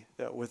be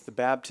with the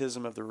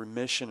baptism of the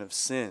remission of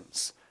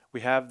sins. We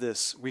have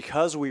this,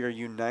 because we are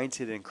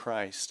united in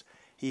Christ,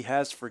 he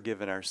has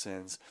forgiven our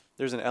sins.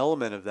 There's an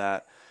element of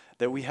that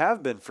we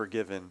have been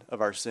forgiven of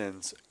our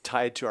sins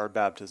tied to our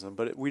baptism,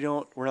 but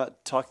we're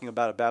not talking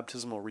about a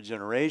baptismal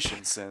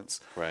regeneration sense.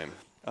 Right.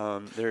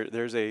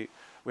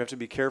 We have to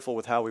be careful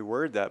with how we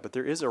word that, but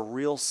there is a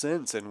real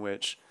sense in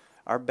which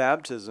our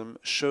baptism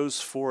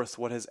shows forth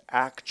what has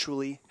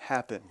actually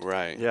happened.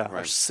 Right. Yeah. Right.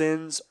 Our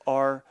sins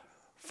are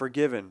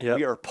forgiven. Yep.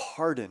 We are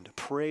pardoned.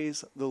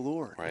 Praise the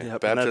Lord. Right. Yep.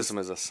 Baptism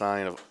is a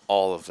sign of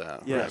all of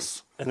that.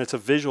 Yes. And it's a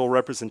visual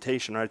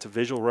representation, right? It's a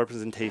visual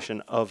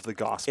representation of the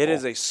gospel. It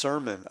is a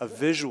sermon, a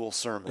visual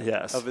sermon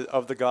Yes.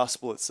 of the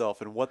gospel itself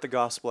and what the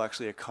gospel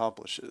actually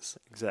accomplishes.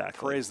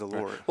 Exactly. Praise the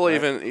Lord. Well,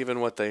 right? even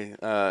what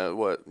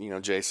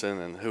Jason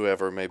and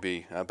whoever may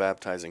be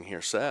baptizing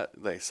here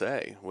they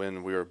say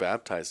when we were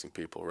baptizing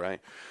people,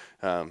 right?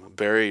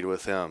 Buried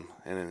with him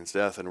and in his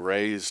death and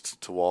raised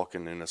to walk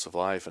in newness of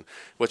life. And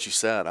what you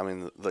said,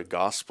 the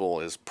gospel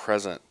is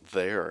present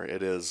there.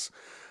 It is,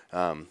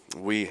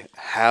 we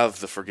have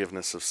the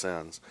forgiveness of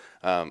sins.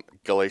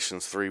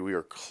 Galatians 3, we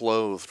are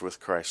clothed with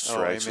Christ's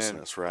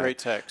righteousness, amen. Right? Great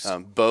text.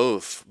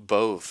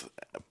 Both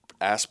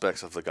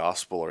aspects of the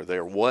gospel are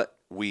there. What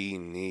we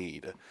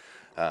need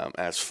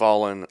as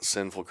fallen,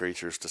 sinful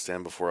creatures to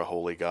stand before a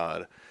holy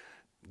God,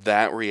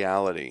 that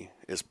reality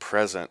is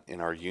present in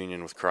our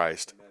union with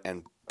Christ,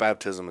 and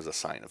baptism is a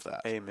sign of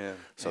that. Amen.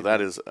 So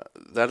Amen.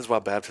 that is why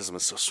baptism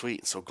is so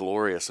sweet, so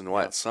glorious, and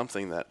why it's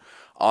something that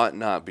ought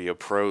not be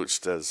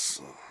approached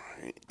as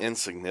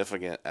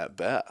insignificant at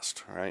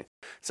best. Right?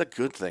 It's a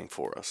good thing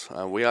for us.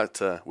 We ought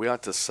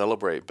to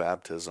celebrate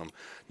baptism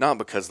not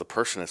because the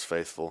person is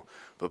faithful,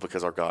 but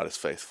because our God is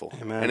faithful.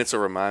 Amen. And it's a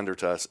reminder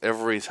to us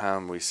every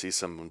time we see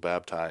someone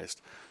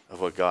baptized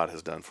of what God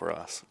has done for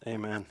us.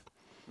 Amen.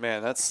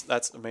 Man,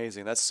 that's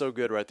amazing. That's so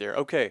good right there.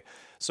 Okay,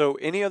 so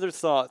any other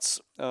thoughts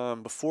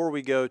before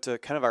we go to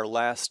kind of our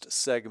last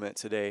segment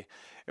today?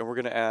 And we're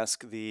going to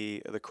ask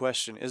the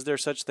question: is there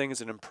such thing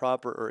as an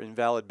improper or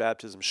invalid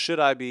baptism?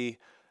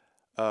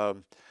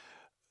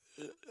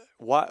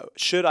 Why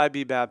should I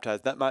be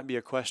baptized? That might be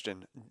a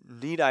question.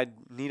 Need I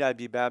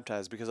be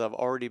baptized because I've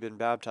already been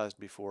baptized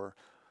before,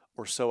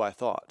 or so I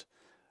thought?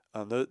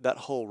 That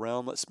whole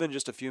realm. Let's spend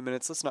just a few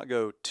minutes. Let's not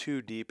go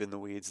too deep in the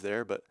weeds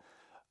there, but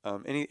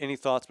any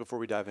thoughts before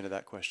we dive into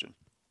that question?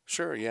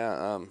 Sure,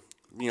 yeah.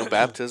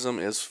 Baptism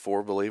is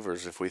for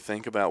believers. If we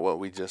think about what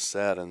we just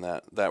said and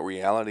that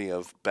reality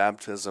of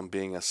baptism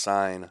being a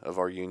sign of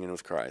our union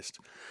with Christ,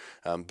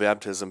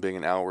 baptism being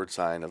an outward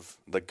sign of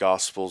the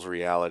gospel's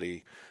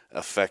reality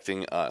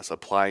affecting us,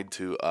 applied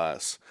to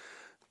us,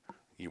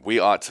 we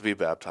ought to be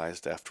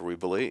baptized after we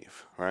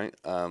believe, right?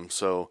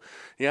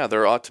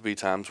 There ought to be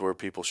times where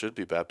people should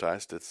be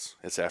baptized.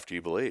 It's after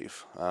you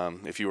believe.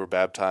 If you were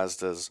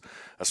baptized as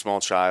a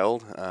small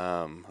child,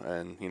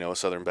 and a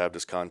Southern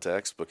Baptist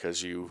context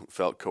because you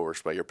felt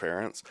coerced by your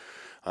parents,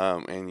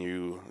 and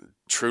you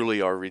truly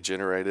are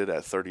regenerated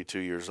at 32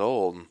 years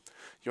old,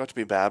 you ought to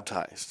be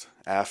baptized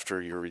after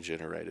you're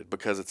regenerated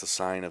because it's a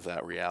sign of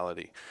that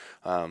reality.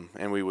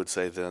 And we would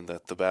say then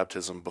that the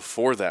baptism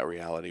before that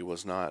reality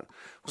was not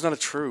a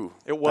true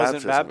It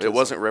wasn't baptism. It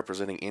wasn't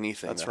representing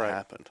anything That's that right.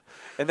 happened.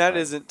 And that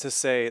isn't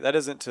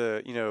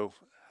to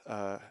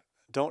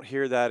don't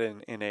hear that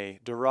in a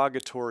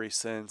derogatory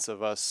sense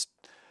of us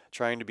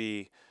trying to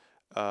be,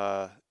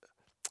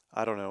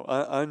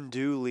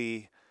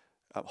 unduly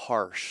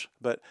harsh.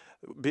 But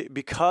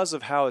because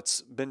of how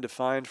it's been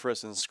defined for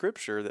us in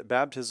Scripture, that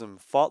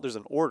there's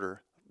an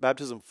order.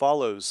 Baptism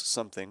follows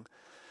something.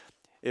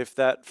 If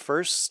that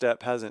first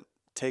step hasn't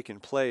taken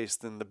place,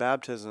 then the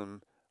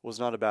baptism was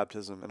not a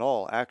baptism at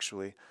all,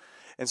 actually.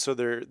 And so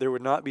there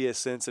would not be a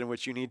sense in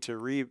which you need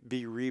to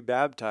be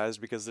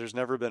rebaptized because there's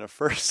never been a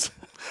first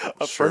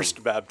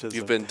first baptism.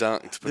 You've been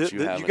dunked, but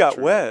you haven't. You got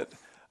truly. wet,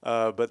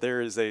 but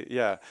there is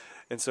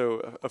and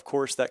so of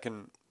course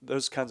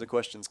those kinds of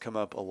questions come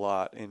up a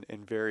lot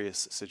in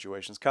various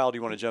situations. Kyle, do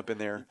you want to jump in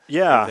there?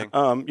 Yeah,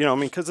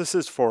 because this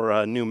is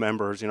for new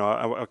members. I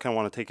kind of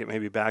want to take it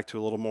maybe back to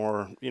a little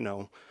more,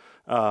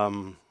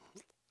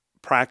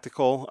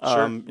 practical. Sure,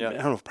 I don't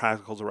know if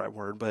practical is the right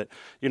word, but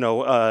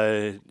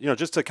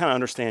just to kind of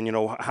understand,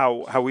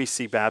 how we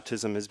see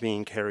baptism as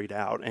being carried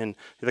out. And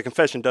the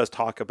confession does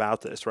talk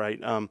about this, right?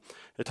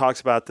 It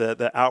talks about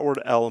the outward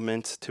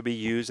element to be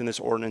used in this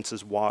ordinance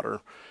is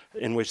water,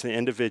 in which the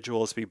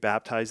individual is to be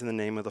baptized in the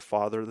name of the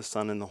Father, the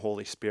Son, and the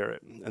Holy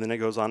Spirit. And then it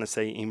goes on to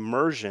say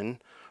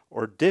immersion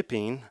or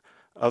dipping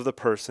of the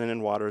person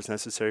in water is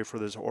necessary for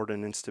this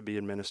ordinance to be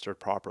administered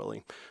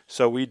properly.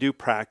 So we do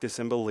practice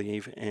and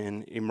believe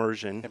in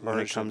immersion when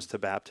it comes to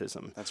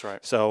baptism. That's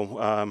right.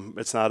 So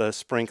it's not a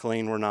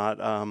sprinkling. We're not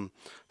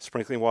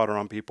sprinkling water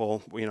on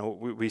people.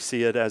 We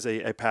see it as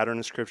a pattern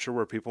in Scripture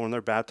where people, when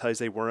they're baptized,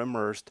 they were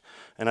immersed.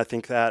 And I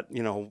think that,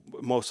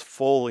 most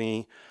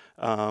fully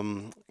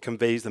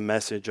conveys the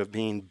message of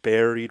being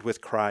buried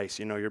with Christ.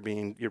 You're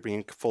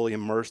being fully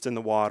immersed in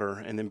the water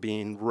and then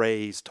being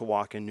raised to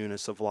walk in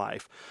newness of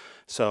life.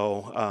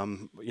 So,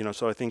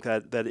 so I think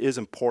that is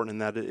important,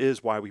 and that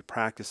is why we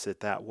practice it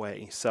that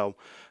way. So,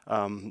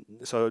 wanted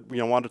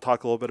to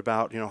talk a little bit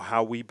about,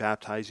 how we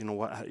baptize,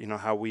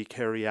 how we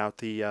carry out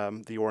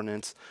the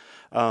ordinance.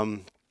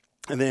 And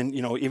then,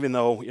 even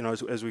though,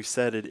 as we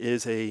said, it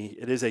is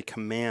a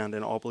command,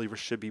 and all believers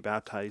should be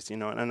baptized.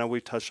 And I know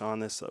we've touched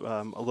on this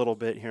a little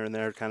bit here and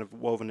there, kind of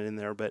woven it in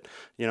there, but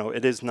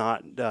it is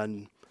not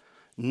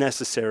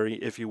necessary,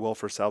 if you will,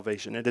 for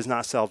salvation. It is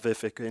not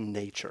salvific in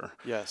nature.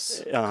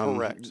 Yes,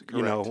 correct.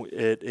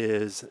 It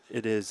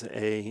is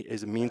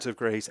a means of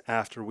grace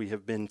after we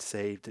have been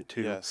saved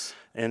too. Yes.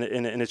 And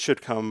it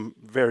should come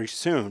very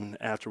soon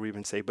after we've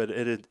been saved, but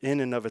it in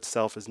and of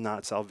itself is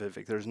not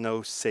salvific. There's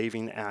no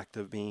saving act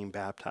of being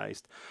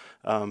baptized.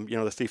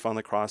 The thief on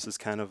the cross is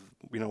kind of,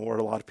 where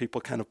a lot of people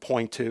kind of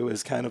point to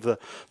is kind of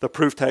the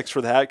proof text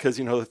for that, because,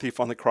 the thief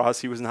on the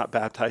cross, he was not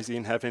baptized. He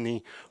didn't have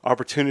any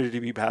opportunity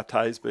to be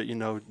baptized, but,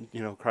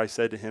 Christ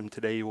said to him,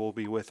 "Today you will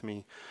be with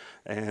me."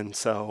 And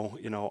so,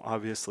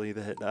 obviously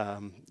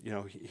that,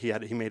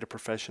 he made a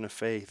profession of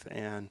faith,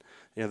 and,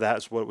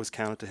 that's what was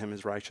counted to him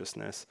as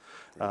righteousness.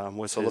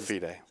 Sola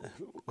fide.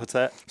 What's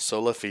that?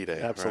 Sola fide.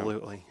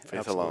 Absolutely. Right? Faith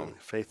Absolutely. alone.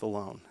 Faith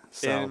alone.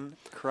 So, in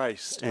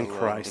Christ in alone.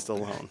 Christ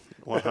alone.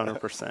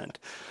 100%.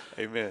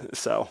 Amen.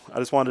 So I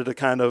just wanted to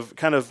kind of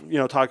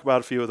talk about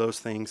a few of those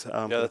things.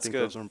 Yeah, but I that's think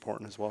good. those are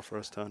important as well for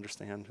us to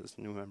understand as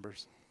new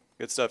members.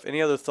 Good stuff.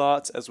 Any other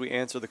thoughts as we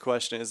answer the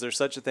question, is there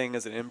such a thing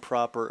as an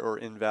improper or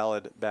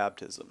invalid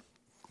baptism,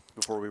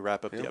 before we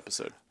wrap up the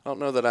episode? I don't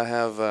know that I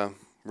have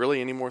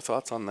really any more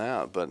thoughts on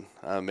that, but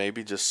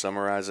maybe just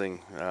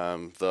summarizing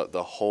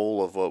the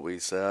whole of what we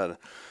said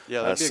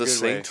that'd be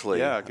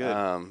succinctly. A good way.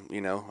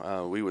 Yeah,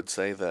 good. We would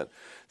say that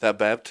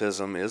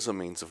baptism is a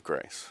means of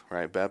grace,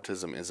 right?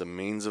 Baptism is a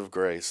means of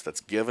grace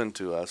that's given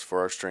to us for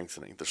our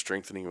strengthening, the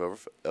strengthening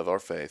of our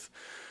faith.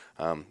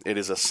 It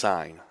is a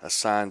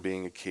sign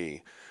being a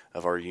key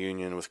of our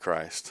union with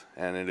Christ.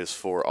 And it is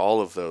for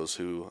all of those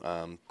who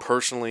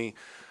personally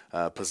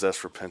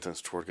possess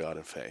repentance toward God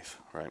and faith,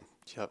 right?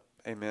 Yep.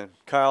 Amen.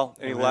 Kyle,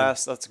 any Amen.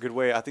 last? That's a good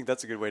way. I think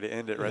that's a good way to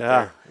end it right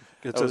Yeah,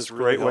 there. it's a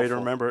great way to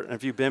remember it. And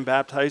if you've been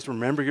baptized,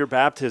 remember your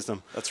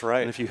baptism. That's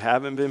right. And if you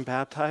haven't been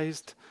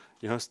baptized,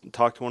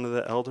 talk to one of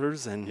the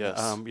elders, and Yes.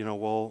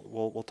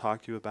 we'll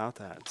talk to you about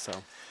that. So.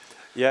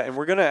 Yeah, and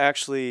we're going to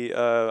actually,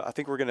 I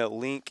think we're going to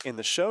link in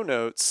the show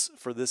notes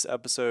for this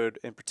episode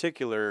in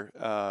particular,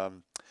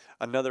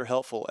 another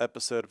helpful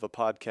episode of a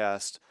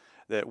podcast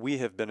that we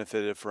have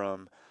benefited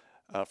from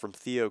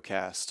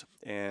Theocast.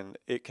 And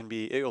it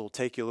will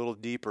take you a little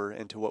deeper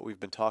into what we've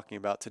been talking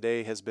about.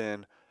 Today has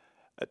been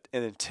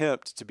an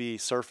attempt to be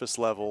surface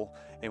level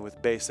and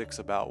with basics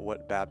about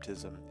what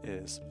baptism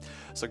is.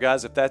 So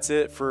guys, if that's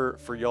it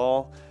for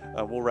y'all,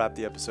 we'll wrap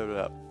the episode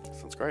up.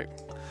 Sounds great.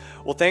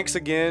 Well, thanks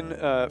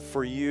again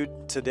for you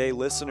today,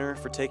 listener,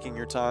 for taking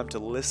your time to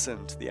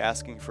listen to the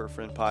Asking for a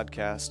Friend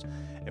podcast.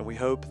 And we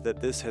hope that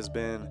this has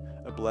been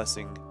a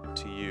blessing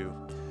to you.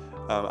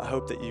 I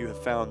hope that you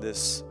have found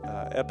this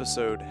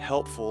episode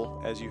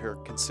helpful as you are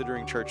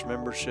considering church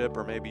membership,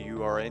 or maybe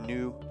you are a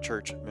new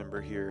church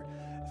member here,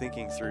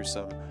 thinking through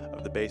some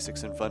of the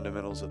basics and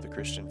fundamentals of the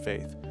Christian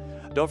faith.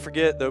 Don't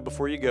forget, though,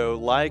 before you go,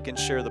 like and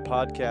share the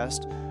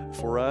podcast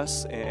for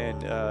us.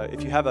 And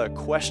if you have a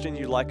question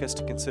you'd like us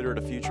to consider at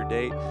a future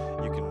date,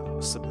 you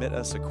can submit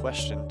us a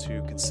question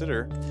to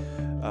consider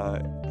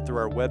through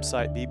our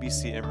website,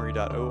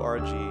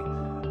 bbcemory.org.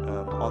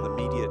 On the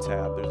media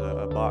tab, there's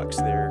a box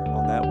there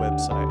on that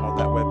website, on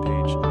that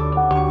webpage. You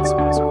can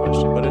submit us a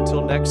question. But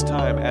until next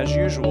time, as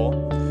usual,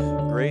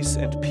 grace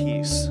and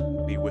peace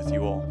be with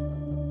you all.